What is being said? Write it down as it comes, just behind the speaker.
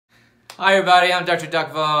Hi everybody, I'm Dr.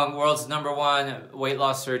 Duc Vuong, world's #1 weight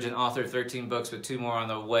loss surgeon, author of 13 books with 2 more on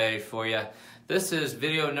the way for you. This is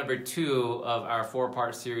video number 2 of our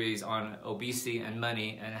 4-part series on obesity and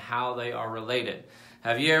money and how they are related.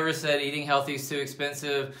 Have you ever said eating healthy is too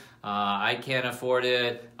expensive? I can't afford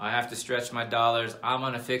it. I have to stretch my dollars. I'm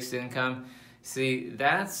on a fixed income. See,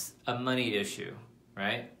 that's a money issue,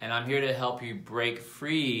 right? And I'm here to help you break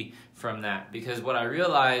free from that, because what I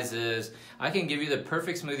realize is I can give you the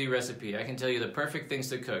perfect smoothie recipe. I can tell you the perfect things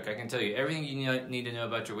to cook. I can tell you everything you need to know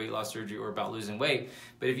about your weight loss surgery or about losing weight.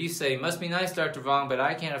 But if you say, must be nice, Dr. Vuong, but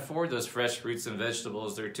I can't afford those fresh fruits and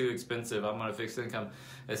vegetables, they're too expensive, I'm on a fixed income,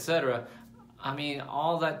 etc. I mean,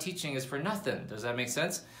 all that teaching is for nothing. Does that make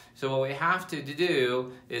sense? So what we have to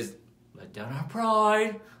do is let down our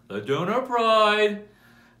pride,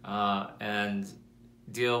 and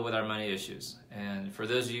deal with our money issues. And for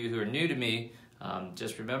those of you who are new to me,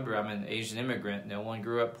 just remember I'm an Asian immigrant. No one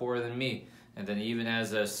grew up poorer than me. And then even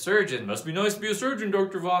as a surgeon, must be nice to be a surgeon,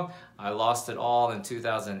 Dr. Vuong, I lost it all in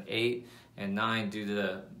 2008 and 9 due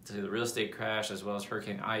to the real estate crash, as well as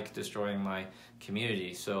Hurricane Ike destroying my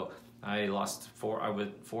community. So I lost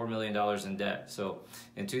 $4 million in debt. So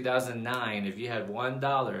in 2009, if you had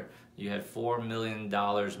 $1, you had $4 million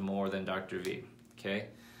more than Dr. V, okay?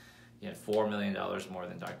 You had $4 million more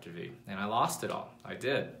than Dr. V. And I lost it all. I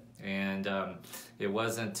did. And it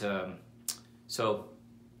wasn't,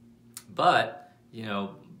 but, you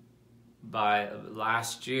know, by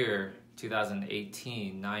last year,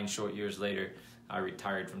 2018, 9 short years later, I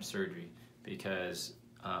retired from surgery because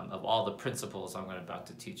of all the principles I'm about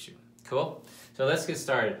to teach you. Cool? So let's get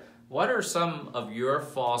started. What are some of your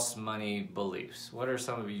false money beliefs? What are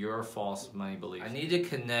some of your false money beliefs? I need to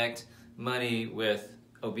connect money with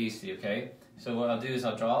obesity, okay? So what I'll do is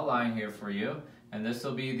I'll draw a line here for you, and this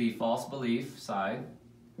will be the false belief side,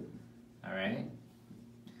 all right?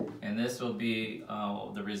 And this will be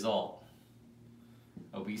the result,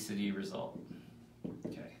 obesity result,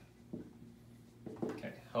 okay?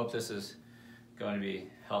 Okay, hope this is going to be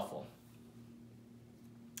helpful.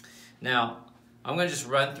 Now, I'm going to just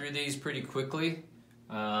run through these pretty quickly,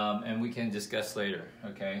 and we can discuss later,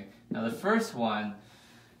 okay? Now, the first one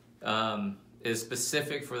is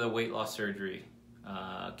specific for the weight loss surgery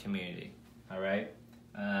community, all right?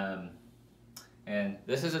 And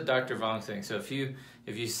this is a Dr. Vuong thing, so if you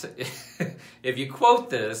if you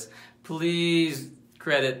quote this, please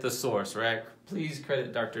credit the source, right? Please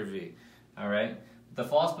credit Dr. V, all right? The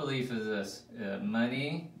false belief is this: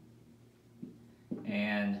 money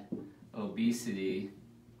and obesity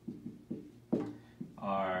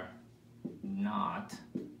are not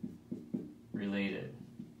related.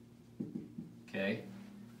 Okay?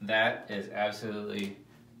 That is absolutely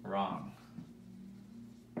wrong.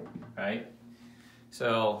 Right?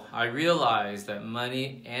 So I realize that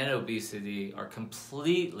money and obesity are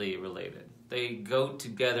completely related. They go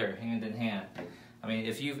together hand in hand. I mean,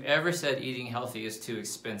 if you've ever said eating healthy is too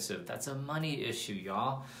expensive, that's a money issue,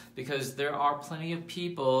 y'all. Because there are plenty of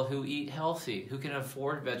people who eat healthy, who can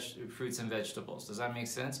afford fruits and vegetables. Does that make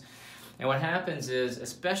sense? And what happens is,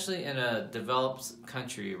 especially in a developed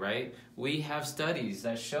country, right, we have studies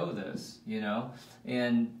that show this, you know.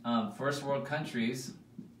 In first world countries,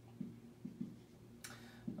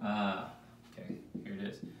 okay, here it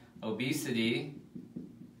is. Obesity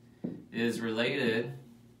is related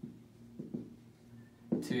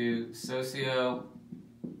to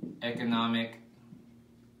socioeconomic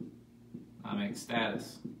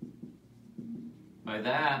status. By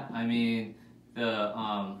that, I mean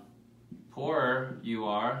the poorer you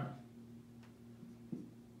are,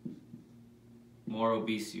 more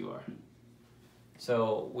obese you are.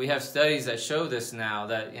 So we have studies that show this now,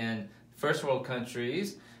 that in first world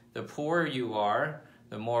countries, the poorer you are,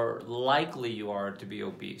 the more likely you are to be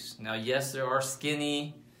obese. Now, yes, there are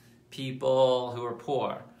skinny people who are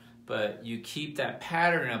poor, but you keep that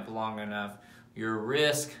pattern up long enough, your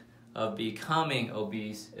risk of becoming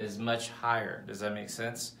obese is much higher. Does that make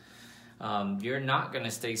sense? You're not going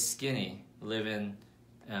to stay skinny living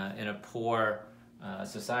in a poor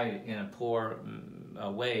society, in a poor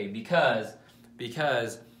way, because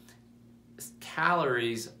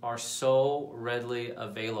calories are so readily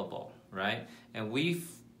available, right? And we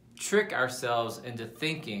trick ourselves into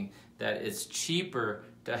thinking that it's cheaper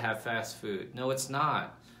to have fast food. No, it's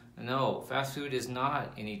not. No, fast food is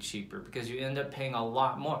not any cheaper, because you end up paying a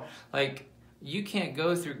lot more. Like, you can't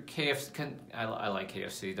go through KFC. I like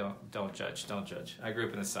KFC. Don't judge. Don't judge. I grew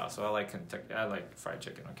up in the South, so I like Kentucky. I like fried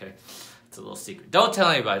chicken. Okay, it's a little secret. Don't tell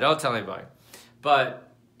anybody. Don't tell anybody.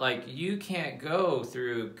 But like, you can't go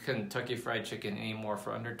through Kentucky Fried Chicken anymore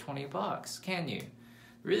for under $20, can you?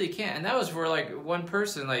 Really can't. And that was for like one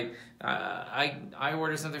person. Like I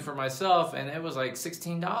ordered something for myself and it was like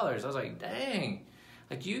 $16. I was like, dang.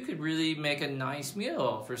 Like you could really make a nice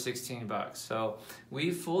meal for 16 bucks. So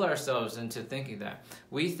we fool ourselves into thinking that.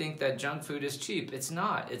 We think that junk food is cheap. It's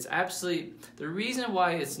not. It's absolutely, the reason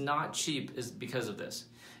why it's not cheap is because of this.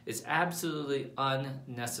 It's absolutely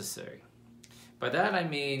unnecessary. By that I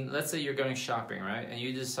mean, let's say you're going shopping, right? And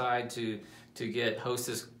you decide to get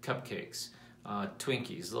Hostess cupcakes,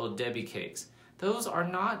 Twinkies, little Debbie cakes. Those are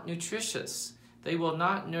not nutritious. They will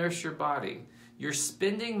not nourish your body. You're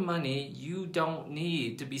spending money you don't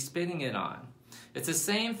need to be spending it on. It's the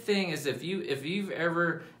same thing as if you've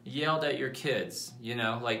ever yelled at your kids, you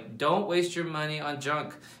know, like don't waste your money on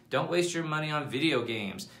junk. Don't waste your money on video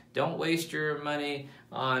games. Don't waste your money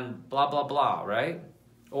on blah, blah, blah, right?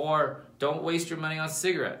 Or don't waste your money on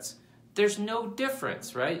cigarettes. There's no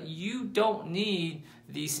difference, right? You don't need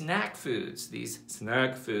these snack foods,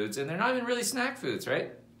 and they're not even really snack foods,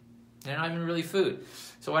 right? They're not even really food.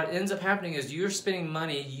 So what ends up happening is you're spending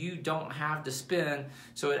money you don't have to spend,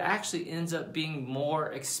 so it actually ends up being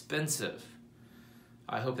more expensive.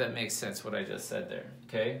 I hope that makes sense what I just said there,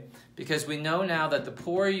 okay? Because we know now that the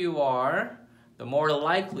poorer you are, the more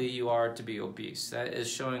likely you are to be obese. That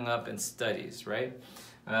is showing up in studies, right?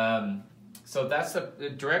 So that's the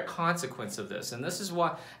direct consequence of this. And this is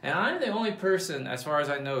why, and I'm the only person, as far as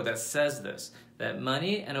I know, that says this, that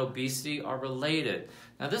money and obesity are related.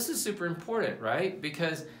 Now this is super important, right?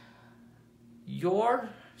 Because your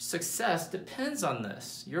success depends on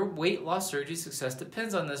this. Your weight loss surgery success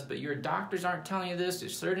depends on this, but your doctors aren't telling you this, your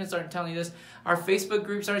surgeons aren't telling you this, our Facebook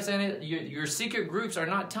groups aren't saying it, your secret groups are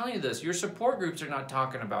not telling you this, your support groups are not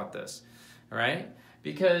talking about this, right?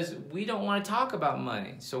 Because we don't want to talk about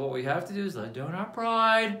money. So what we have to do is let down our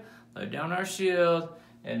pride, let down our shield,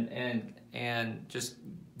 and just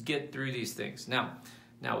get through these things. Now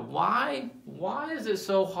why is it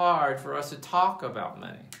so hard for us to talk about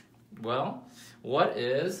money? Well, what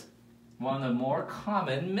is one of the more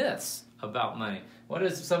common myths about money? What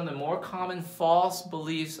is some of the more common false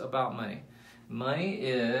beliefs about money? Money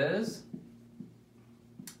is,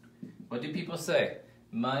 what do people say?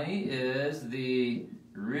 Money is the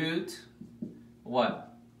root,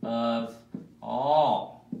 what? Of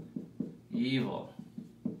all evil.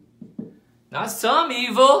 Not some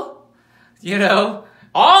evil, you know,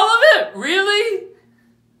 all of it, really?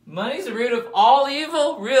 Money's the root of all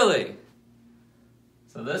evil, really?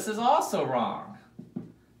 So this is also wrong,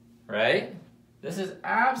 right? This is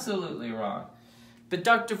absolutely wrong. But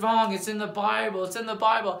Dr. Vuong, it's in the Bible, it's in the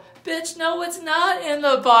Bible. Bitch, no, it's not in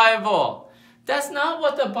the Bible. That's not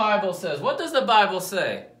what the Bible says. What does the Bible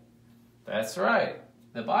say? That's right.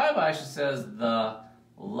 The Bible actually says the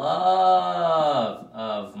love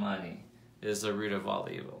of money is the root of all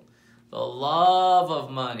evil. The love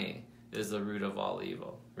of money is the root of all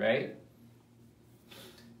evil, right?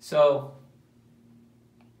 So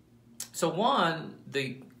one,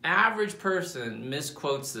 the average person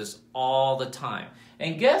misquotes this all the time.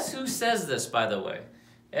 And guess who says this, by the way?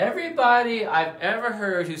 Everybody I've ever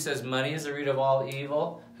heard who says money is the root of all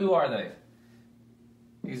evil, who are they?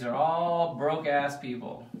 These are all broke-ass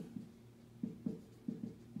people.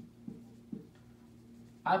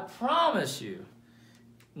 I promise you,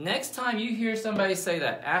 next time you hear somebody say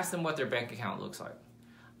that, ask them what their bank account looks like.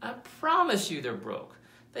 I promise you they're broke.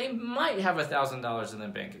 They might have $1,000 in their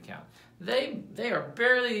bank account. They are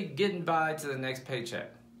barely getting by to the next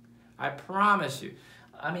paycheck. I promise you.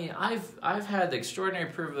 I mean, I've had the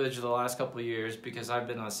extraordinary privilege of the last couple of years, because I've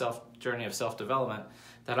been on a journey of self-development,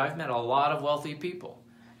 that I've met a lot of wealthy people.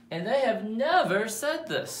 And they have never said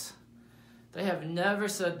this. They have never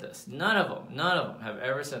said this. None of them have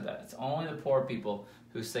ever said that. It's only the poor people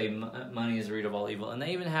who say money is the root of all evil, and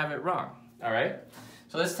they even have it wrong. All right?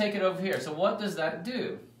 So let's take it over here. So what does that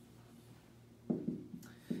do?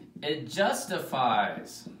 It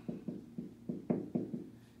justifies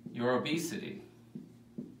your obesity.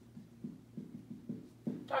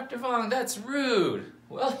 Dr. Vuong, that's rude.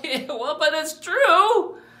 Well, but it's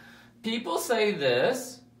true. People say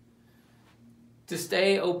this to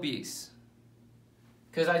stay obese.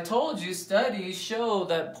 Because I told you, studies show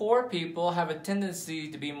that poor people have a tendency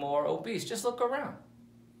to be more obese. Just look around,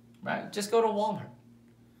 right? Just go to Walmart.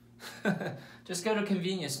 Just go to a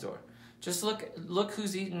convenience store. Just look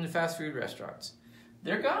who's eating in fast food restaurants.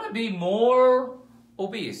 They're gonna be more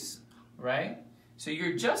obese, right? So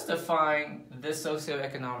you're justifying this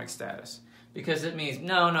socioeconomic status because it means,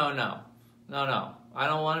 no, I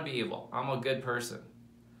don't want to be evil. I'm a good person.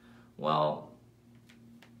 Well,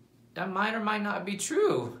 that might or might not be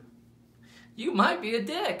true. You might be a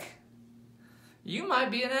dick. You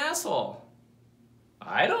might be an asshole.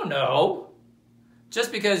 I don't know.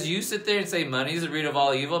 Just because you sit there and say money is the root of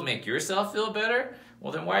all evil, make yourself feel better,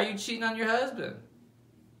 well then why are you cheating on your husband?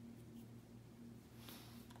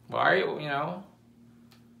 Why are you,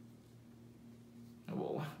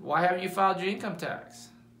 why haven't you filed your income tax?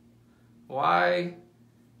 Why?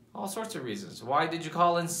 All sorts of reasons. Why did you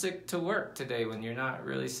call in sick to work today when you're not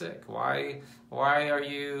really sick? Why are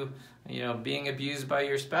you, being abused by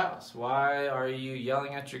your spouse? Why are you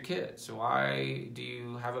yelling at your kids? Why do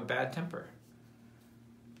you have a bad temper?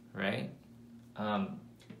 Right? And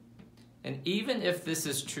even if this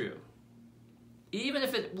is true, even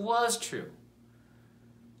if it was true,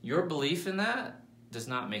 your belief in that does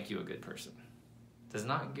not make you a good person. Does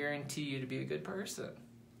not guarantee you to be a good person.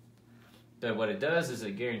 But what it does is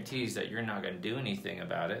it guarantees that you're not going to do anything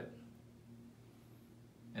about it.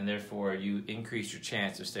 And therefore, you increase your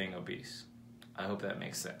chance of staying obese. I hope that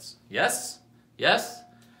makes sense. Yes? Yes?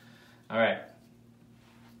 All right.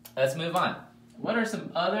 Let's move on. What are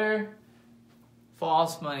some other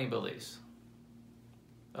false money beliefs?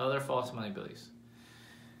 Other false money beliefs.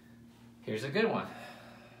 Here's a good one.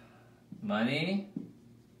 Money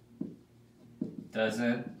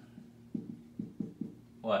doesn't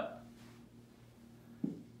what?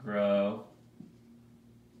 Grow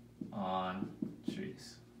on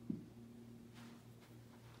trees.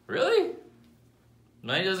 Really?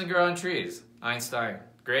 Money doesn't grow on trees. Einstein.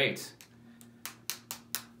 Great.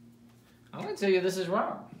 I'm going to tell you this is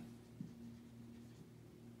wrong.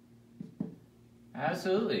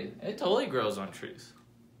 Absolutely. It totally grows on trees.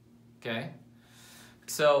 Okay?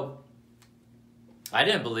 So, I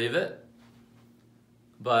didn't believe it,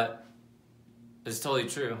 but it's totally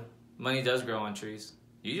true. Money does grow on trees.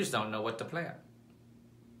 You just don't know what to plant.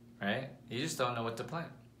 Right? You just don't know what to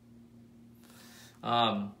plant.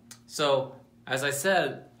 So, as I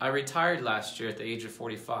said, I retired last year at the age of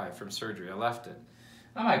 45 from surgery. I left it.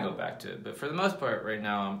 I might go back to it, but for the most part right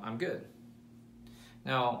now, I'm good.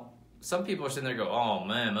 Now, some people are sitting there and go, oh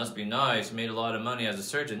man, must be nice, made a lot of money as a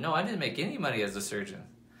surgeon. No, I didn't make any money as a surgeon.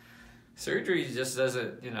 Surgery just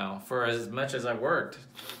doesn't, for as much as I worked,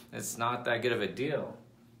 it's not that good of a deal.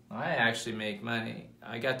 I actually make money.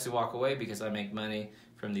 I got to walk away because I make money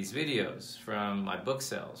from these videos, from my book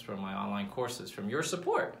sales, from my online courses, from your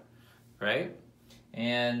support, right?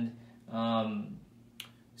 And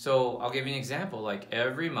so I'll give you an example. Like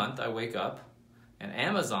every month I wake up and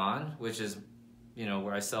Amazon, which is,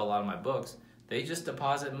 where I sell a lot of my books, they just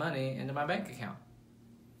deposit money into my bank account.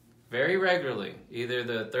 Very regularly, either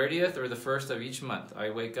the 30th or the 1st of each month.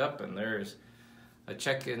 I wake up and there's a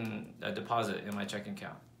deposit in my checking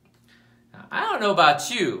account. Now, I don't know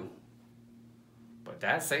about you, but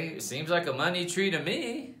that seems like a money tree to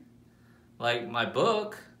me. Like my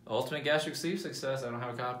book, Ultimate Gastric Sleep Success, I don't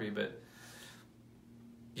have a copy, but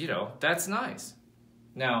that's nice.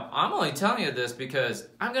 Now, I'm only telling you this because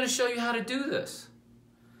I'm going to show you how to do this.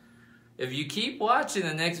 If you keep watching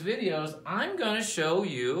the next videos, I'm going to show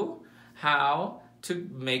you how to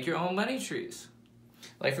make your own money trees.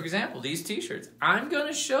 Like, for example, these t-shirts. I'm going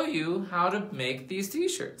to show you how to make these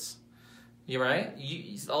t-shirts. You're right?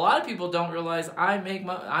 A lot of people don't realize I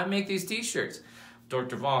make these t-shirts.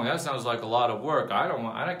 Dr. Vuong, that sounds like a lot of work.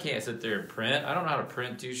 I can't sit there and print. I don't know how to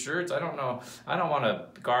print t-shirts. I don't want a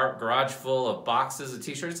garage full of boxes of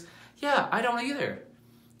t-shirts. Yeah, I don't either.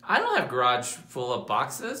 I don't have a garage full of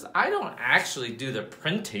boxes. I don't actually do the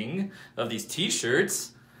printing of these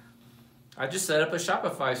t-shirts. I just set up a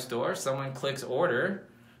Shopify store. Someone clicks order,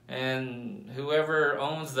 and whoever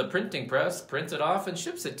owns the printing press prints it off and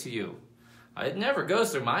ships it to you. It never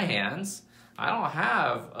goes through my hands. I don't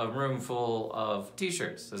have a room full of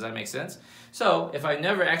t-shirts. Does that make sense? So if I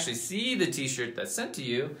never actually see the t-shirt that's sent to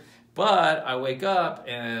you, but I wake up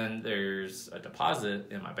and there's a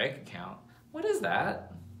deposit in my bank account, what is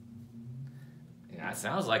that? It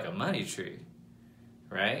sounds like a money tree,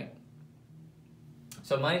 right?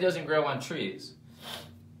 So money doesn't grow on trees.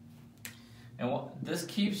 And this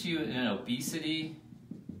keeps you in an obesity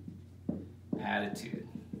attitude.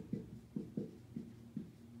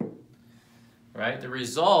 Right? The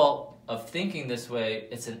result of thinking this way,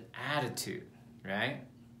 it's an attitude, right?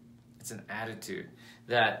 It's an attitude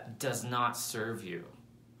that does not serve you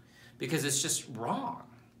because it's just wrong.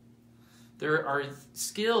 There are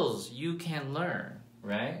skills you can learn,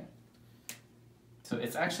 right? So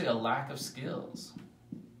it's actually a lack of skills.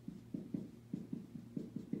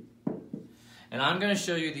 And I'm going to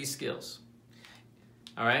show you these skills.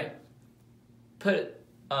 All right? Put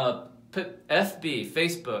FB,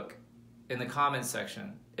 Facebook, in the comments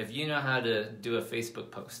section if you know how to do a Facebook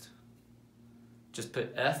post. Just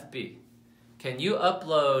put FB. Can you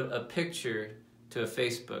upload a picture to a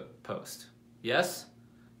Facebook post? Yes?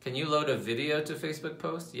 Can you load a video to Facebook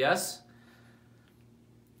post? Yes?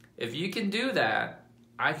 If you can do that,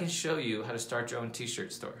 I can show you how to start your own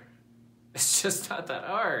t-shirt store. It's just not that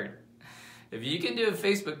hard. If you can do a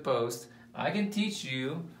Facebook post, I can teach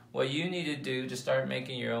you what you need to do to start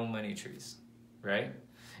making your own money trees, right?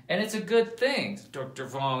 And it's a good thing. Dr.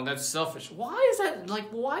 Vuong, that's selfish. Why is that? Like,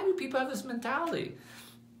 why do people have this mentality?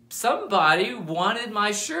 Somebody wanted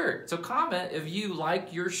my shirt. So comment if you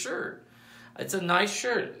like your shirt. It's a nice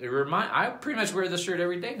shirt. I pretty much wear this shirt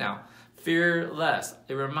every day now. Fearless.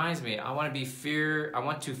 It reminds me, I want to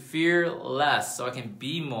fear less so I can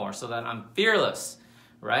be more, so that I'm fearless,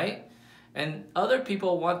 right? And other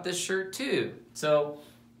people want this shirt too. So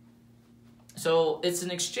it's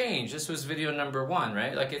an exchange. This was video number 1,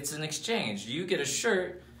 right? Like, it's an exchange. You get a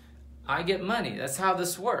shirt, I get money. That's how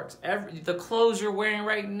this works. The clothes you're wearing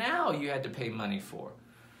right now, you had to pay money for.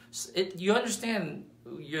 You understand,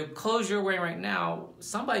 your clothes you're wearing right now,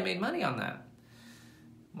 somebody made money on that.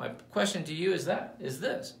 My question to you is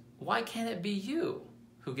this. Why can't it be you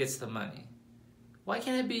who gets the money? Why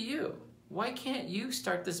can't it be you? Why can't you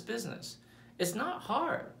start this business? It's not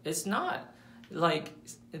hard. It's not like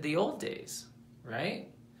the old days, right?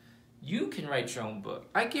 You can write your own book.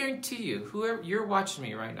 I guarantee you, whoever you're watching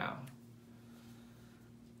me right now,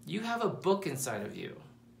 you have a book inside of you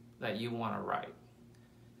that you want to write.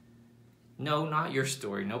 No, not your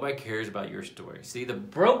story. Nobody cares about your story. See, the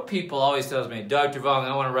broke people always tells me, Dr. Vuong,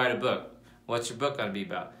 I want to write a book. What's your book going to be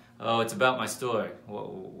about? Oh, it's about my story. Well,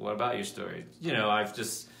 what about your story? You know, I've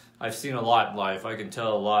seen a lot in life. I can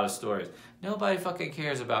tell a lot of stories. Nobody fucking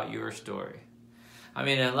cares about your story. I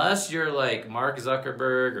mean, unless you're like Mark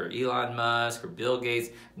Zuckerberg or Elon Musk or Bill Gates,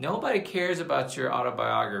 nobody cares about your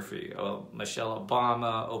autobiography. Oh, Michelle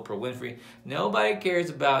Obama, Oprah Winfrey. Nobody cares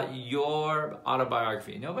about your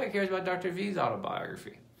autobiography. Nobody cares about Dr. V's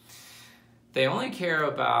autobiography. They only care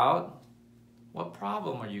about what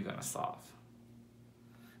problem are you going to solve.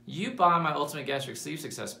 You buy my Ultimate Gastric Sleep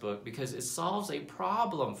Success book because it solves a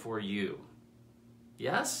problem for you.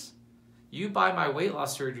 Yes? You buy my weight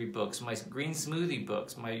loss surgery books, my green smoothie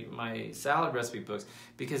books, my salad recipe books,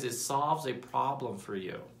 because it solves a problem for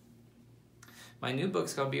you. My new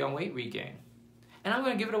book's going to be on weight regain. And I'm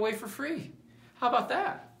going to give it away for free. How about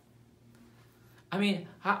that? I mean,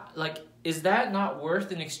 is that not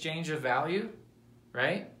worth an exchange of value?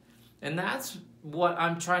 Right? And that's what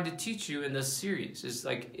I'm trying to teach you in this series. Is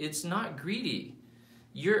like, it's not greedy.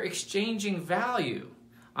 You're exchanging value.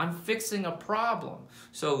 I'm fixing a problem.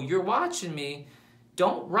 So you're watching me.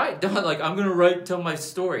 Don't like, I'm going to tell my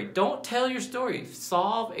story. Don't tell your story.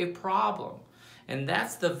 Solve a problem. And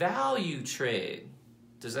that's the value trade.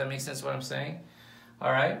 Does that make sense what I'm saying? All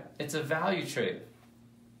right. It's a value trade.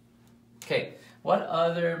 Okay. What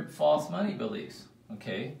other false money beliefs?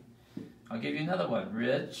 Okay. I'll give you another one.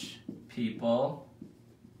 Rich people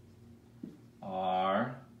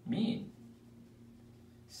are mean,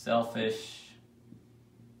 selfish,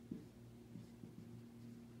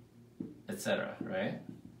 etc., right?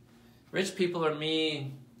 Rich people are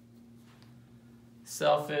mean,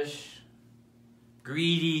 selfish,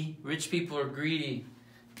 greedy. Rich people are greedy.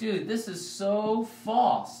 Dude, this is so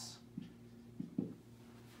false.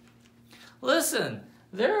 Listen,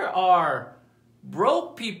 there are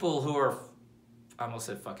broke people who are, I almost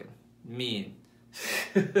said fucking, mean.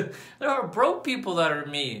 There are broke people that are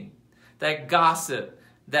mean, that gossip,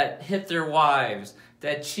 that hit their wives,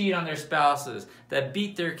 that cheat on their spouses, that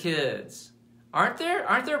beat their kids. Aren't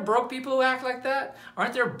there broke people who act like that?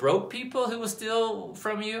 Aren't there broke people who will steal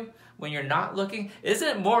from you when you're not looking? Isn't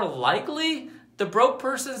it more likely the broke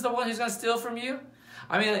person is the one who's going to steal from you?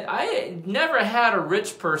 I mean, I never had a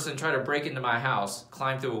rich person try to break into my house,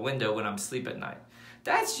 climb through a window when I'm asleep at night.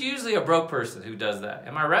 That's usually a broke person who does that.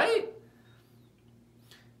 Am I right?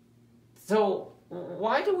 So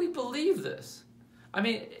why do we believe this? I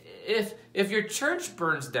mean, if your church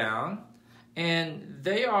burns down and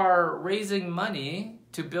they are raising money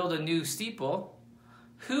to build a new steeple,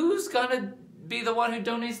 who's going to be the one who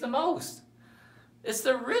donates the most? It's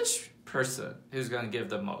the rich person who's going to give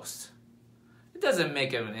the most. It doesn't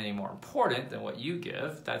make him any more important than what you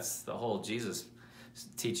give. That's the whole Jesus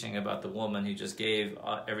teaching about the woman who just gave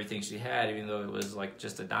everything she had, even though it was like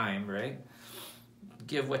just a dime, right?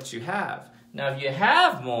 Give what you have. Now, if you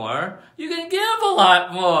have more, you can give a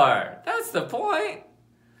lot more. That's the point.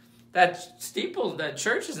 That steeple, that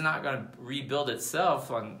church is not going to rebuild itself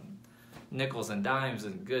on nickels and dimes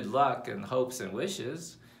and good luck and hopes and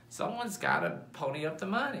wishes. Someone's got to pony up the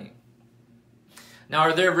money. Now,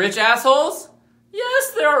 are there rich assholes?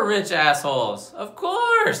 Yes, there are rich assholes. Of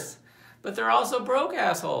course. But there are also broke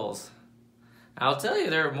assholes. I'll tell you,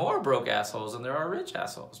 there are more broke assholes than there are rich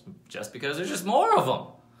assholes, just because there's just more of them.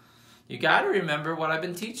 You got to remember what I've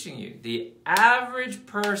been teaching you. The average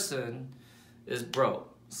person is broke.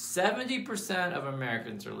 70% of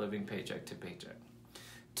Americans are living paycheck to paycheck.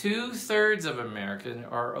 2/3 of Americans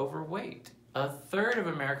are overweight. 1/3 of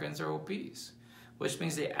Americans are obese, which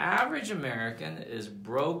means the average American is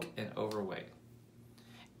broke and overweight.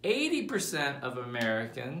 80% of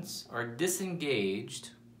Americans are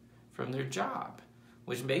disengaged from their job,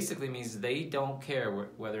 which basically means they don't care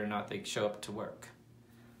whether or not they show up to work.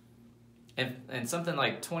 And something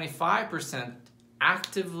like 25%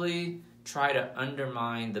 actively try to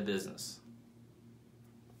undermine the business.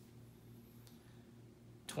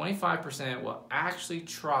 25% will actually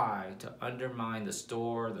try to undermine the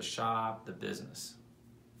store, the shop, the business.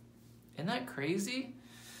 Isn't that crazy?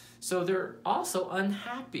 So they're also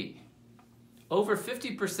unhappy. Over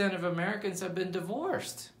 50% of Americans have been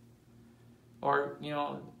divorced. Or,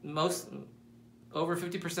 over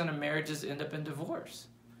 50% of marriages end up in divorce.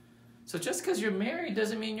 So just because you're married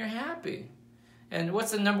doesn't mean you're happy. And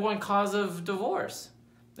what's the number one cause of divorce?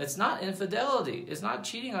 It's not infidelity. It's not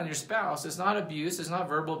cheating on your spouse. It's not abuse. It's not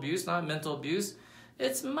verbal abuse. Not mental abuse.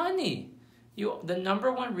 It's money. The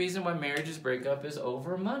number one reason why marriages break up is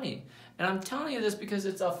over money. And I'm telling you this because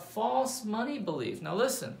it's a false money belief. Now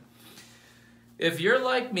listen, if you're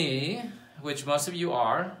like me, which most of you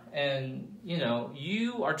are, and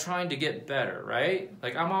you are trying to get better, right?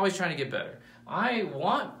 Like I'm always trying to get better. I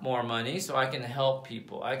want more money so I can help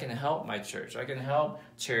people. I can help my church. I can help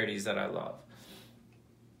charities that I love.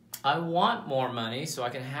 I want more money so I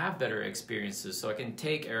can have better experiences, so I can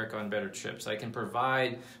take Eric on better trips. I can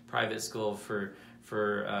provide private school for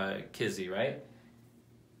Kizzy, right?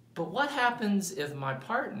 But what happens if my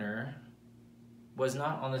partner was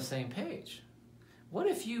not on the same page? What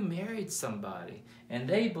if you married somebody and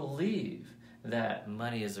they believe that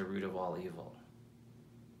money is the root of all evil?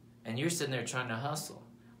 And you're sitting there trying to hustle.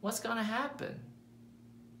 What's going to happen?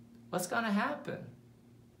 What's going to happen?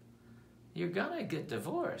 You're going to get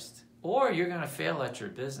divorced, or you're going to fail at your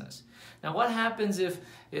business. Now, what happens if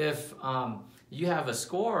you have a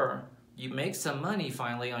score, you make some money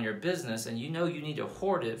finally on your business, and you need to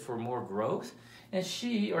hoard it for more growth, and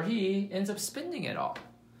she or he ends up spending it all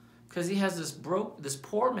because he has this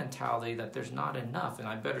poor mentality that there's not enough, and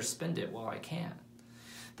I better spend it while I can.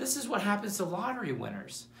 This is what happens to lottery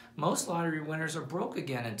winners. Most lottery winners are broke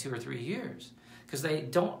again in 2 or 3 years because they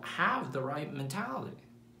don't have the right mentality,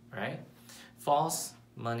 right? False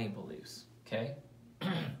money beliefs, okay?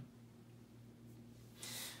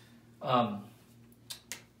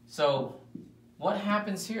 So what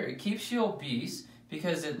happens here? It keeps you obese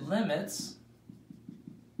because it limits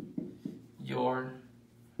your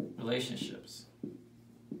relationships.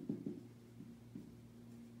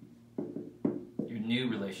 Your new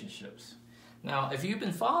relationships. Now, if you've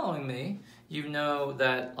been following me, you know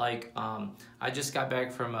that I just got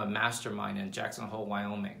back from a mastermind in Jackson Hole,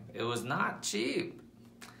 Wyoming. It was not cheap.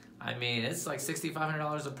 I mean, it's like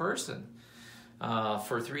 $6,500 a person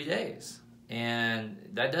for 3 days. And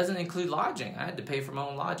that doesn't include lodging. I had to pay for my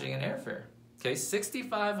own lodging and airfare. Okay,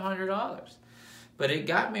 $6,500. But it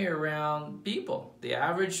got me around people. The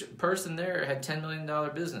average person there had $10 million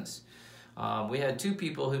business. We had 2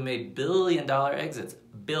 people who made billion-dollar exits.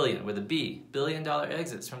 Billion with a B. Billion-dollar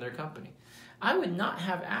exits from their company. I would not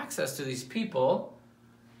have access to these people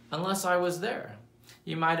unless I was there.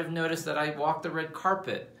 You might have noticed that I walked the red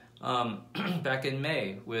carpet back in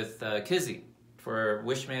May with Kizzy for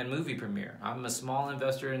Wishman movie premiere. I'm a small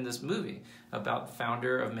investor in this movie about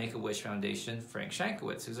founder of Make-A-Wish Foundation, Frank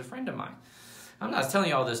Shankowitz, who's a friend of mine. I'm not telling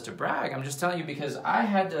you all this to brag. I'm just telling you because I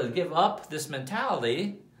had to give up this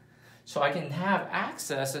mentality so I can have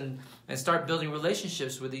access and start building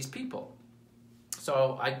relationships with these people.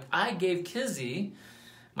 So I gave Kizzy,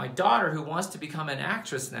 my daughter, who wants to become an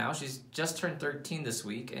actress now. She's just turned 13 this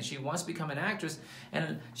week, and she wants to become an actress.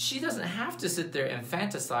 And she doesn't have to sit there and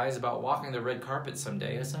fantasize about walking the red carpet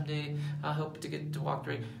someday. Someday I hope to get to walk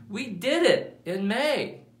the red. We did it in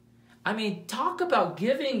May. I mean, talk about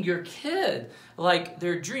giving your kid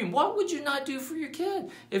their dream. What would you not do for your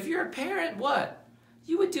kid? If you're a parent, what?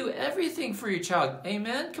 You would do everything for your child.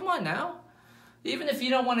 Amen? Come on now. Even if you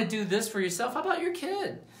don't want to do this for yourself, how about your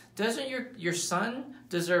kid? Doesn't your son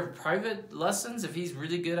deserve private lessons if he's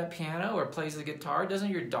really good at piano or plays the guitar? Doesn't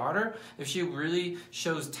your daughter, if she really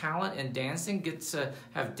shows talent in dancing, get to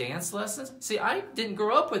have dance lessons? See, I didn't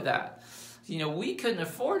grow up with that. We couldn't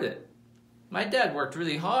afford it. My dad worked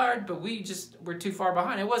really hard, but we just were too far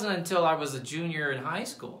behind. It wasn't until I was a junior in high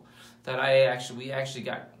school that we actually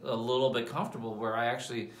got a little bit comfortable where I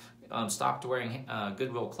actually stopped wearing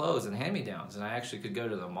Goodwill clothes and hand-me-downs, and I actually could go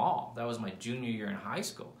to the mall. That was my junior year in high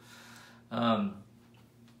school.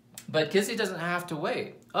 But Kissy doesn't have to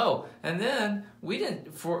wait. Oh, and then we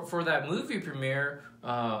didn't, for that movie premiere,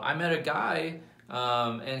 I met a guy,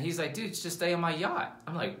 and he's like, dude, just stay on my yacht.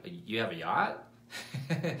 I'm like, you have a yacht?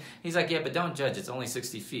 He's like, yeah, but don't judge, it's only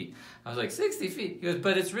 60 feet. I was like, 60 feet? He goes,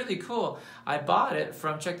 but it's really cool. I bought it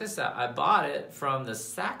from, check this out, I bought it from the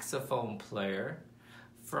saxophone player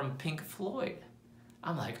from Pink Floyd.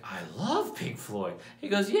 I'm like, I love Pink Floyd. He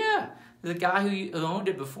goes, yeah. The guy who owned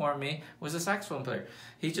it before me was a saxophone player.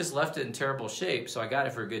 He just left it in terrible shape, so I got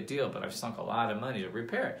it for a good deal, but I've sunk a lot of money to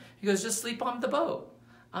repair it. He goes, just sleep on the boat.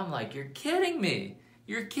 I'm like, you're kidding me.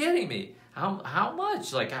 You're kidding me. How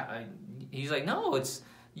much? Like, he's like, no,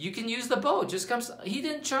 you can use the boat. Just come. He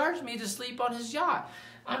didn't charge me to sleep on his yacht.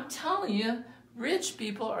 I'm telling you, rich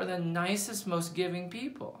people are the nicest, most giving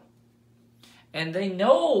people. And they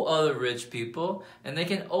know other rich people, and they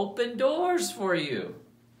can open doors for you.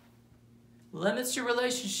 Limits your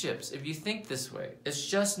relationships if you think this way. It's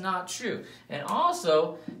just not true. And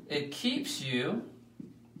also, it keeps you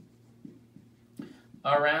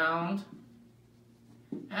around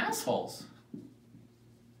assholes.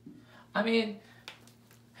 I mean,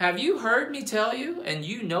 have you heard me tell you, and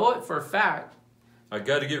you know it for a fact, I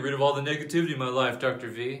got to get rid of all the negativity in my life, Dr.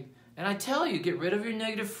 V. And I tell you, get rid of your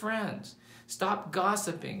negative friends. Stop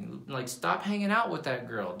gossiping. Like, stop hanging out with that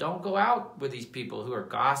girl. Don't go out with these people who are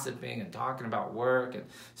gossiping and talking about work and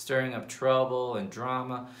stirring up trouble and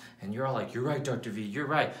drama. And you're all like, you're right, Dr. V, you're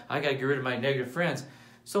right. I got to get rid of my negative friends.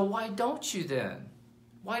 So why don't you then?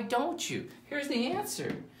 Why don't you? Here's the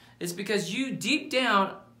answer. It's because you deep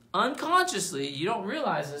down, unconsciously, you don't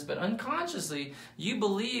realize this, but unconsciously, you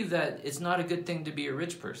believe that it's not a good thing to be a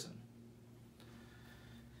rich person.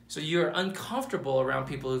 So you're uncomfortable around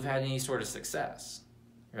people who've had any sort of success,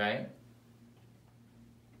 right?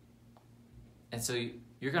 And so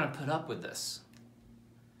you're going to put up with this.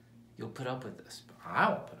 You'll put up with this, but I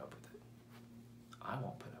won't put up with it. I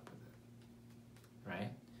won't put up with it,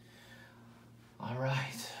 right? All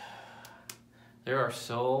right. There are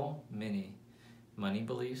so many money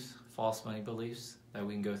beliefs, false money beliefs that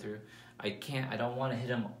we can go through. I don't want to hit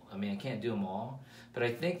them, I can't do them all, but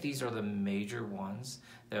I think these are the major ones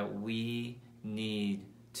that we need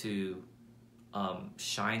to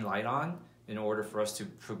shine light on in order for us to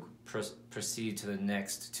proceed to the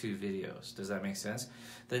next two videos. Does that make sense?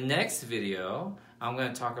 The next video, I'm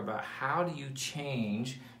going to talk about how do you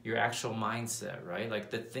change your actual mindset, right?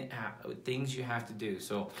 Like the things you have to do.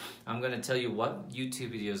 So I'm going to tell you what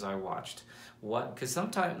YouTube videos I watched. Because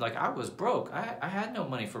sometimes, like, I was broke. I had no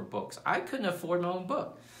money for books. I couldn't afford my own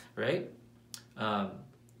book, right?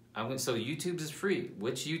 So YouTube is free.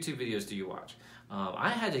 Which YouTube videos do you watch? I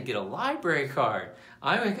had to get a library card.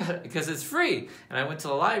 Because it's free. And I went to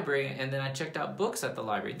the library, and then I checked out books at the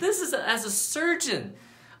library. This is as a surgeon.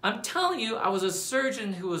 I'm telling you, I was a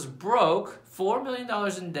surgeon who was broke, $4 million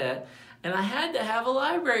in debt, and I had to have a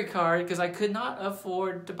library card because I could not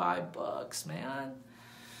afford to buy books, man.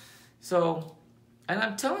 So, and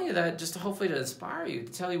I'm telling you that just hopefully to inspire you,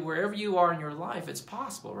 to tell you wherever you are in your life, it's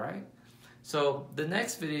possible, right? So the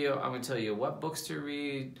next video, I'm going to tell you what books to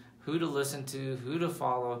read, who to listen to, who to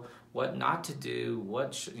follow, what not to do,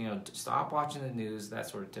 stop watching the news, that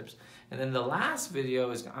sort of tips. And then the last video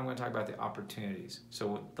is I'm going to talk about the opportunities.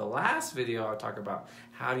 So the last video I'll talk about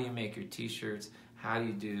how do you make your t-shirts, how do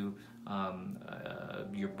you do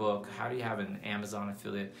your book, how do you have an Amazon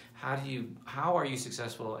affiliate, how are you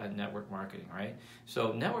successful at network marketing, right?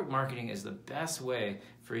 So network marketing is the best way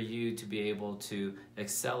for you to be able to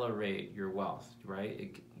accelerate your wealth,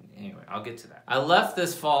 right? Anyway, I'll get to that. I left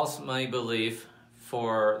this false money belief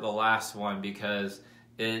for the last one because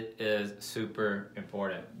it is super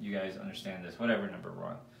important. You guys understand this, whatever number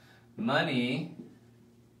one. Money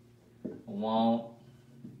won't,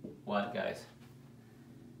 what guys?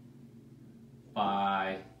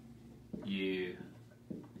 Buy you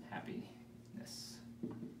happiness.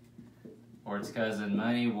 Or its cousin,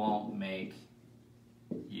 money won't make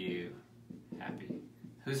you happy.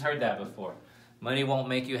 Who's heard that before? Money won't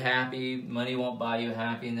make you happy, money won't buy you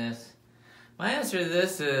happiness. My answer to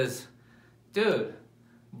this is, dude,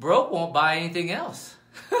 broke won't buy anything else.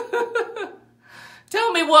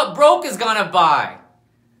 Tell me what broke is gonna buy.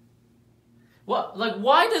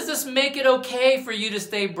 Why does this make it okay for you to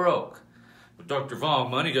stay broke? Dr. Vuong,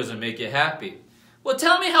 money doesn't make you happy. Well,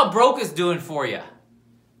 tell me how broke is doing for you.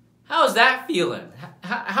 How's that feeling?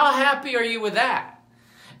 How happy are you with that?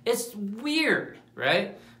 It's weird,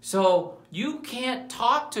 right? So you can't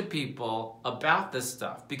talk to people about this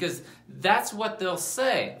stuff because that's what they'll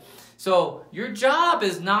say. So your job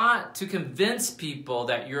is not to convince people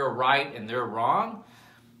that you're right and they're wrong.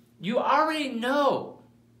 You already know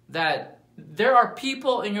that there are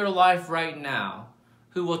people in your life right now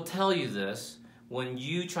who will tell you this when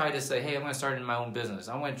you try to say, hey, I'm going to start in my own business.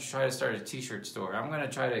 I'm going to try to start a t-shirt store. I'm going to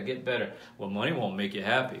try to get better. Well, money won't make you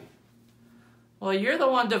happy. Well, you're the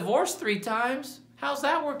one divorced 3 times. How's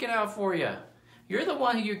that working out for you? You're the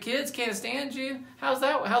one who your kids can't stand you. How's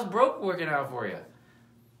broke working out for you?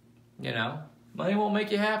 You know, money won't make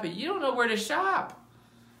you happy. You don't know where to shop.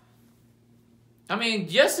 I mean,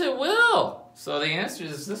 yes, it will. So the answer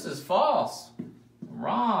is this is false.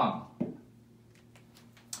 Wrong.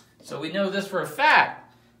 So we know this for a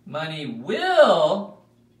fact. Money will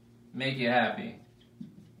make you happy.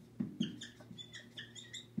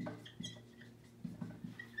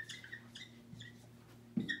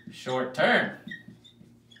 Short term.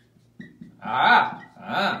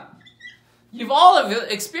 You've all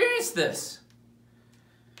experienced this.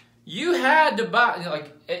 You had to buy,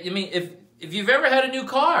 like, I mean, if you've ever had a new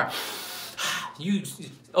car, you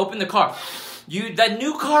open the car. That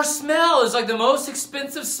new car smell is like the most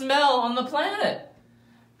expensive smell on the planet.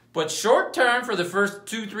 But short term, for the first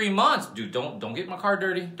 2-3 months, dude, don't get my car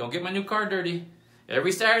dirty. Don't get my new car dirty.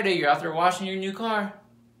 Every Saturday, you're out there washing your new car.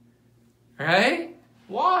 Right?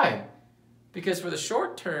 Why? Because for the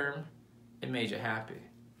short term, it made you happy.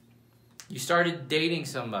 You started dating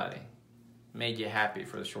somebody, made you happy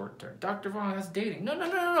for the short term. Dr. Vuong, that's dating.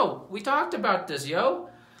 No. We talked about this, yo.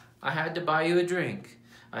 I had to buy you a drink.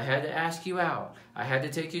 I had to ask you out. I had to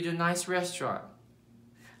take you to a nice restaurant.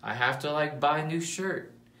 I have to, like, buy a new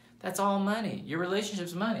shirt. That's all money. Your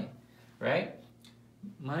relationship's money, right?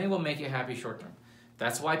 Money will make you happy short term.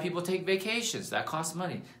 That's why people take vacations. That costs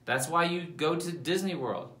money. That's why you go to Disney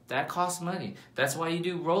World. That costs money. That's why you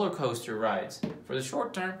do roller coaster rides. For the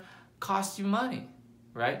short term, costs you money,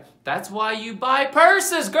 right? That's why you buy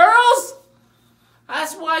purses, girls.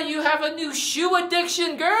 That's why you have a new shoe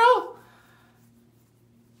addiction, girl.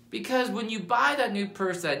 Because when you buy that new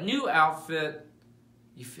purse, that new outfit,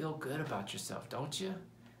 you feel good about yourself, don't you?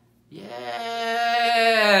 Yeah.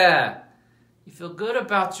 You feel good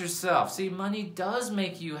about yourself. See, money does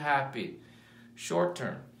make you happy short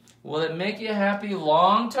term. Will it make you happy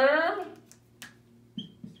long term?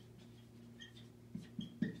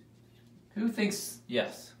 Who thinks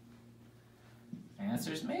yes?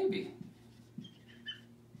 Answer is maybe.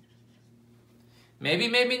 Maybe,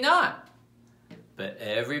 maybe not. But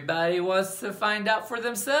everybody wants to find out for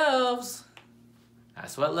themselves.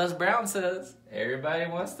 That's what Les Brown says. Everybody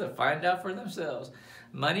wants to find out for themselves.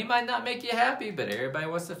 Money might not make you happy, but everybody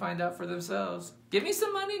wants to find out for themselves. Give me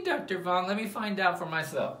some money, Dr. Vuong. Let me find out for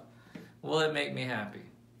myself. Will it make me happy?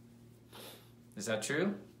 Is that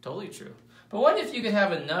true? Totally true. But what if you could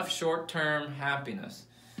have enough short-term happiness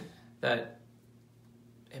that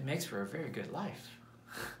it makes for a very good life?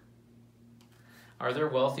 Are there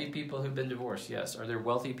wealthy people who've been divorced? Yes. Are there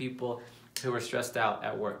wealthy people who are stressed out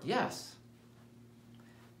at work? Yes.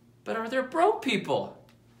 But are there broke people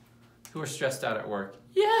who are stressed out at work?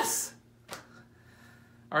 Yes.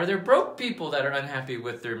 Are there broke people that are unhappy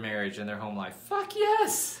with their marriage and their home life? Fuck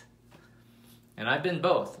yes. And I've been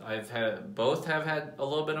both. Both have had a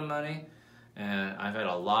little bit of money, and I've had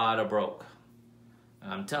a lot of broke.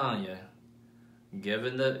 And I'm telling you,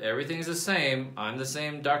 given that everything's the same, I'm the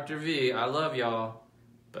same Dr. V, I love y'all,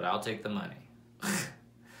 but I'll take the money.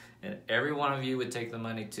 And every one of you would take the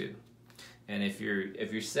money too. And if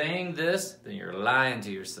you're saying this, then you're lying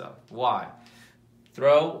to yourself. Why?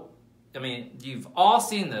 You've all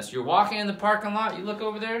seen this. You're walking in the parking lot, you look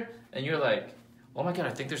over there, and you're like, oh my God, I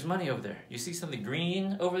think there's money over there. You see something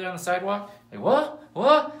green over there on the sidewalk? Like,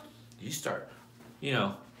 what? You start,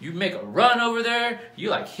 you make a run over there. You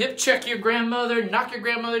like hip check your grandmother, knock your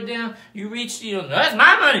grandmother down. You reach, that's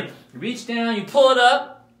my money. You reach down, you pull it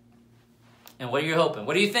up. And what are you hoping?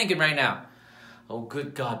 What are you thinking right now? Oh,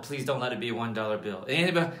 good God, please don't let it be a $1 bill.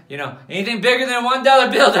 Anything bigger than a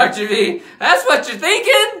 $1 bill, Dr. V. That's what you're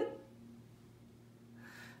thinking.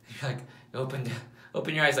 You're like,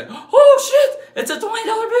 open your eyes like, oh shit, it's a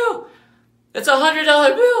 $20 bill. It's a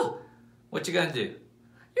 $100 bill. What you gonna do?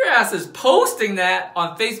 Your ass is posting that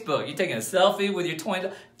on Facebook. You're taking a selfie with your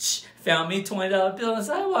 $20. Found me $20 bill on the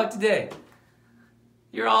sidewalk today.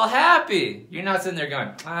 You're all happy. You're not sitting there going,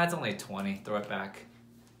 it's only 20. Throw it back.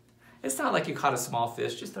 It's not like you caught a small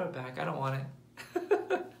fish. Just throw it back. I don't want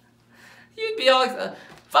it. You'd be all like,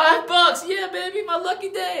 $5. Yeah, baby, my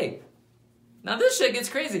lucky day. Now this shit gets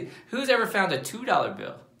crazy. Who's ever found a $2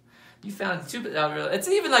 bill? You found a $2 bill. It's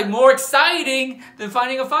even like more exciting than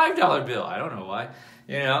finding a $5 bill. I don't know why.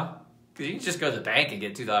 Because you can just go to the bank and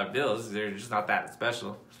get $2 bills. They're just not that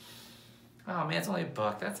special. Oh man, it's only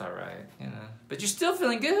 $1. That's all right, you know. But you're still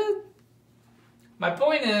feeling good. My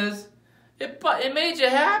point is, it made you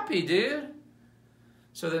happy, dude.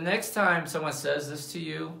 So the next time someone says this to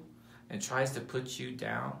you and tries to put you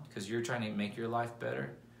down because you're trying to make your life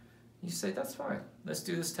better, you say, that's fine. Let's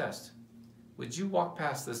do this test. Would you walk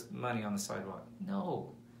past this money on the sidewalk?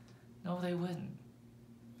 No. No, they wouldn't.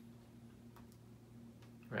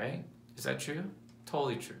 Right? Is that true?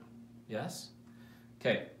 Totally true. Yes?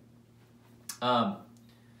 Okay.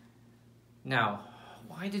 Now,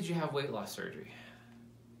 why did you have weight loss surgery?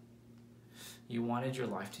 You wanted your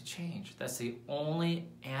life to change. That's the only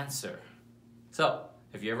answer. So,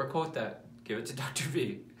 if you ever quote that, give it to Dr.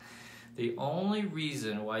 V. The only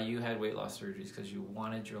reason why you had weight loss surgery is because you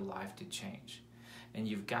wanted your life to change. And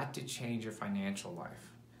you've got to change your financial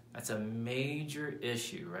life. That's a major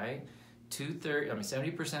issue, right?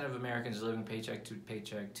 70% of Americans living paycheck to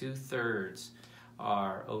paycheck, 2/3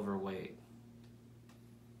 are overweight.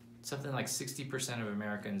 Something like 60% of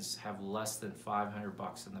Americans have less than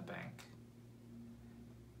 $500 in the bank.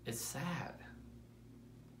 It's sad.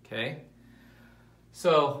 Okay?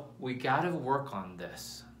 So we got to work on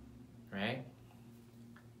this, right?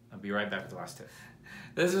 I'll be right back with the last tip.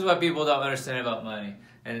 This is what people don't understand about money.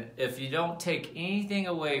 And if you don't take anything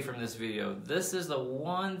away from this video, this is the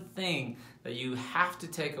one thing that you have to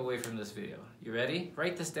take away from this video. You ready?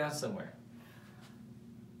 Write this down somewhere.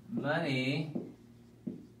 Money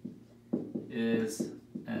is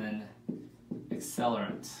an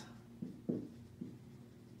accelerant.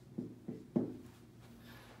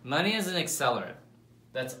 Money is an accelerant.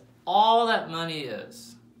 That's all that money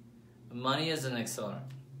is. Money is an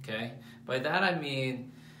accelerant, okay? By that I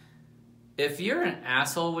mean, if you're an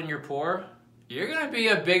asshole when you're poor, you're gonna be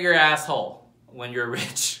a bigger asshole when you're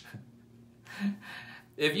rich.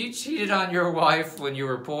 If you cheated on your wife when you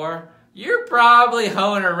were poor, you're probably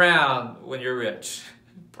hoeing around when you're rich.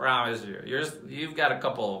 Promise you. You've got a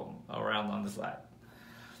couple around on this lap.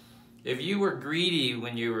 If you were greedy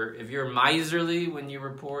if you're miserly when you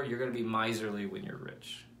were poor, you're going to be miserly when you're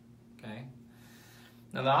rich. Okay?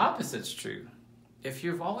 Now the opposite's true. If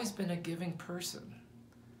you've always been a giving person,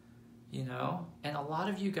 you know, and a lot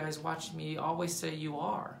of you guys watch me always say you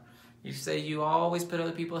are. You say you always put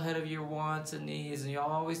other people ahead of your wants and needs, and you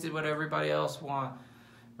always did what everybody else wants,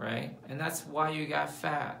 right? And that's why you got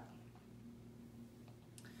fat.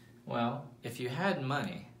 Well, if you had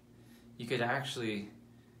money, you could actually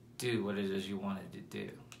do what it is you wanted to do.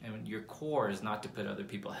 And your core is not to put other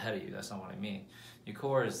people ahead of you. That's not what I mean. Your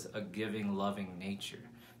core is a giving, loving nature.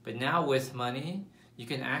 But now with money, you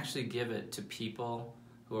can actually give it to people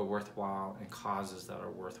who are worthwhile and causes that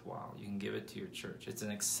are worthwhile. You can give it to your church. It's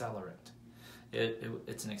an accelerant.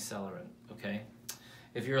 It's an accelerant, okay?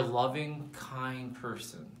 If you're a loving, kind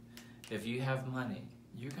person, if you have money,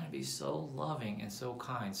 you're going to be so loving and so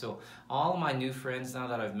kind. So all of my new friends now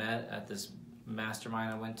that I've met at this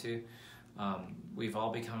mastermind I went to, we've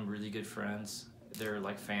all become really good friends. They're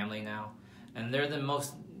like family now. And they're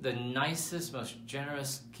the nicest, most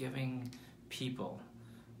generous, giving people,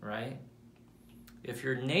 right? If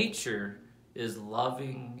your nature is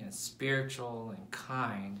loving and spiritual and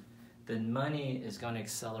kind, then money is going to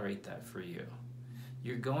accelerate that for you.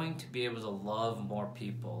 You're going to be able to love more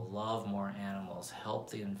people, love more animals,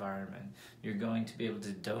 help the environment. You're going to be able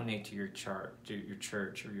to donate to your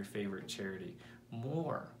church or your favorite charity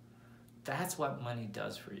more. That's what money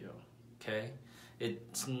does for you, okay?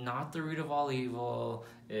 It's not the root of all evil,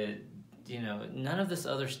 none of this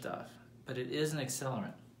other stuff, but it is an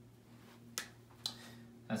accelerant.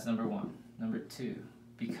 That's number one. Number two,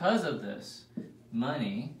 because of this,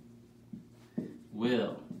 money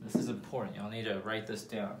will, this is important, y'all need to write this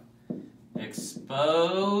down,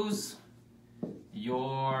 expose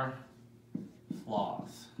your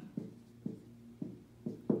flaws.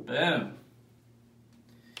 Boom.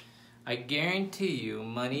 I guarantee you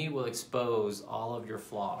money will expose all of your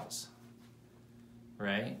flaws,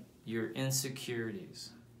 right? Your insecurities.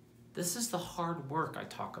 This is the hard work I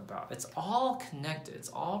talk about. It's all connected. It's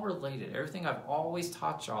all related. Everything I've always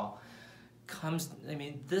taught y'all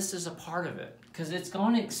this is a part of it because it's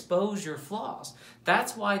going to expose your flaws.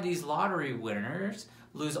 That's why these lottery winners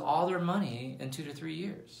lose all their money in 2 to 3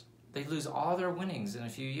 years. They lose all their winnings in a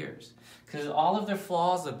few years because all of their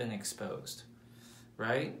flaws have been exposed,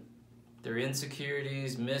 right? Their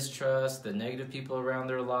insecurities, mistrust, the negative people around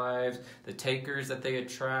their lives, the takers that they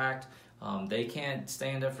attract, they can't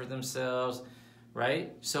stand up for themselves,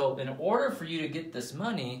 right? So in order for you to get this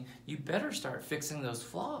money, you better start fixing those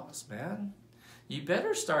flaws, man. You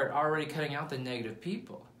better start already cutting out the negative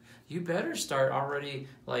people. You better start already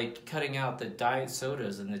cutting out the diet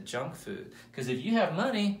sodas and the junk food. Because if you have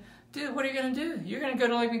money, Dude, what are you going to do? You're going to go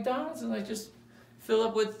to like McDonald's and like just fill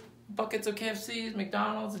up with buckets of KFCs,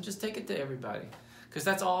 McDonald's, and just take it to everybody. Because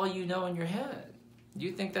that's all you know in your head.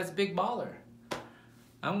 You think that's big baller.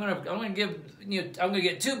 I'm gonna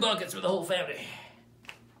get 2 buckets for the whole family.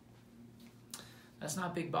 That's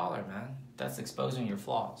not big baller, man. That's exposing your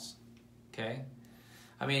flaws. Okay?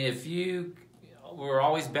 I mean, if you were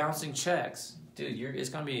always bouncing checks, dude, it's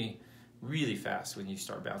gonna be really fast when you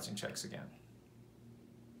start bouncing checks again.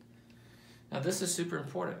 Now, this is super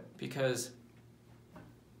important because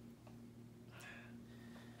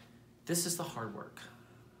this is the hard work.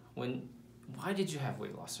 Why did you have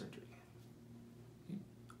weight loss surgery?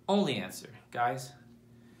 Only answer, guys,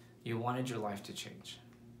 you wanted your life to change.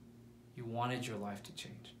 You wanted your life to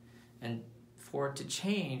change. And for it to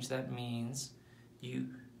change, that means you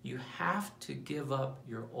have to give up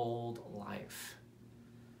your old life.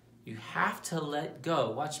 You have to let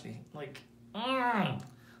go. Watch me.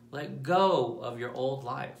 Let go of your old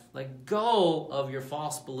life. Let go of your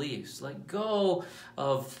false beliefs. Let go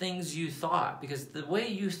of things you thought. Because the way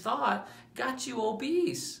you thought got you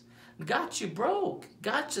obese, got you broke,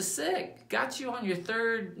 got you sick, got you on your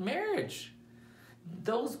 3rd marriage.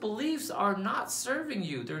 Those beliefs are not serving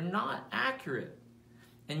you. They're not accurate.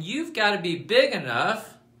 And you've got to be big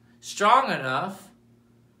enough, strong enough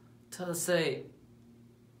to say,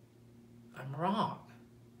 I'm wrong.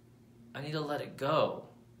 I need to let it go.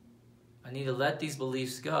 I need to let these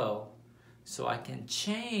beliefs go so I can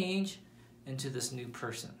change into this new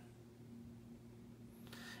person.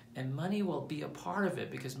 And money will be a part of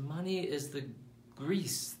it because money is the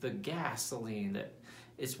grease, the gasoline that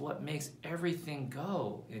is what makes everything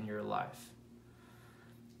go in your life.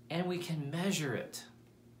 And we can measure it.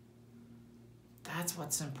 That's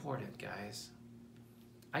what's important, guys.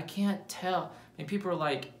 I can't tell. I mean, people are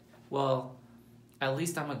like, well, at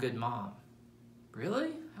least I'm a good mom.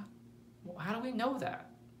 Really? How do we know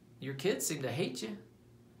that? Your kids seem to hate you.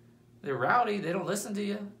 They're rowdy. They don't listen to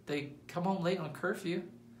you. They come home late on curfew.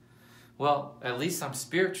 Well, at least I'm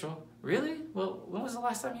spiritual. Really? Well, when was the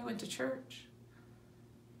last time you went to church?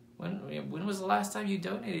 When was the last time you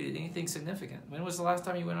donated anything significant? When was the last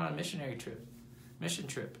time you went on a mission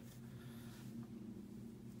trip?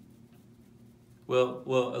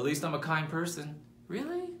 Well, at least I'm a kind person.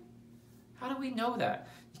 Really? How do we know that?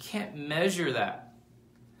 You can't measure that.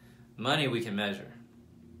 Money we can measure.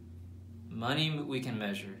 Money we can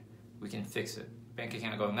measure. We can fix it. Bank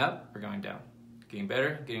account going up or going down? Getting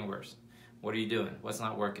better, getting worse. What are you doing? What's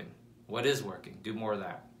not working? What is working? Do more of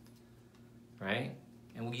that. Right?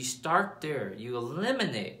 And when you start there, you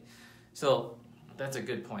eliminate. So that's a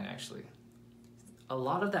good point, actually. A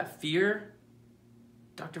lot of that fear,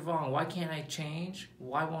 Dr. Vuong, why can't I change?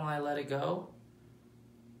 Why won't I let it go?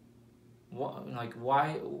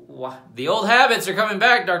 Why? The old habits are coming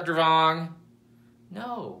back, Dr. Vuong.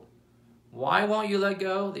 No. Why won't you let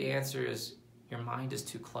go? The answer is your mind is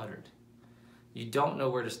too cluttered. You don't know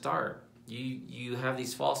where to start. You have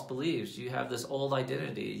these false beliefs. You have this old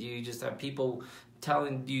identity. You just have people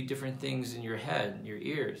telling you different things in your head, in your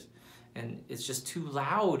ears. And it's just too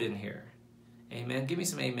loud in here. Amen? Give me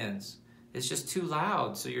some amens. It's just too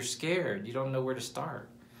loud, so you're scared. You don't know where to start.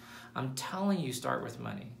 I'm telling you, start with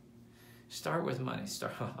money. Start with money.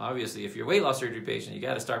 Obviously, if you're a weight loss surgery patient, you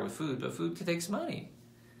got to start with food, but food takes money.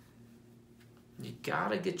 You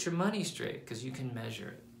got to get your money straight because you can measure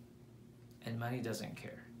it. And money doesn't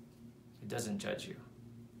care. It doesn't judge you.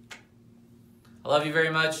 I love you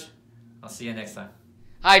very much. I'll see you next time.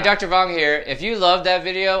 Hi, Dr. Vuong here. If you loved that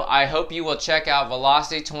video, I hope you will check out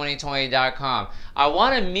velocity2020.com. I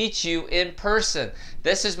want to meet you in person.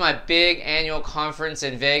 This is my big annual conference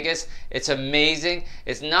in Vegas. It's amazing.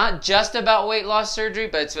 It's not just about weight loss surgery,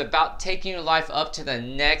 but it's about taking your life up to the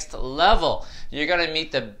next level. You're going to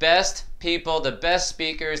meet the best people, the best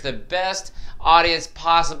speakers, the best audience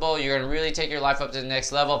possible. You're going to really take your life up to the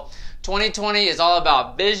next level. 2020 is all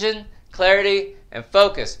about vision, clarity, and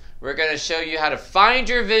focus. We're going to show you how to find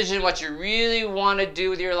your vision, what you really want to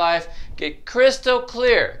do with your life, get crystal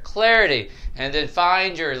clear, clarity, and then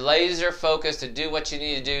find your laser focus to do what you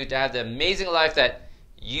need to do to have the amazing life that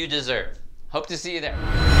you deserve. Hope to see you there.